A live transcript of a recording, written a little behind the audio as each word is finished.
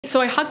So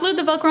I hot glued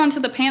the Velcro onto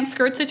the pants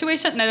skirt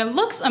situation and it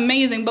looks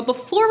amazing, but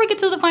before we get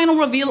to the final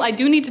reveal, I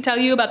do need to tell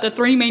you about the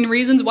 3 main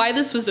reasons why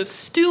this was a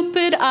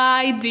stupid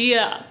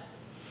idea.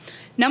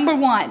 Number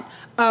 1,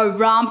 a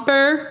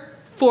romper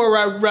for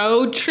a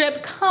road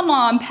trip. Come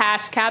on,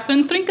 past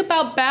Katherine. Think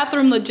about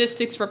bathroom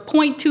logistics for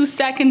 0.2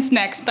 seconds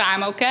next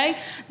time, okay?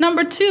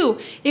 Number 2,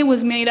 it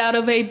was made out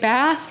of a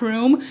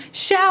bathroom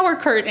shower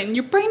curtain.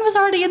 Your brain was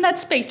already in that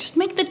space. Just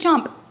make the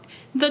jump.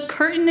 The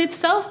curtain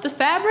itself, the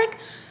fabric,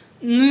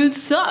 it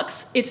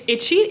sucks. It's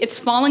itchy, it's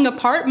falling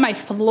apart. My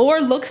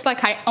floor looks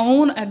like I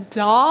own a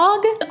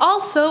dog.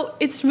 Also,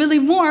 it's really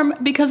warm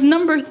because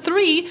number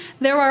 3,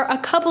 there are a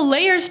couple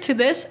layers to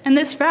this and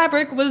this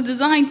fabric was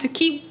designed to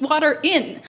keep water in.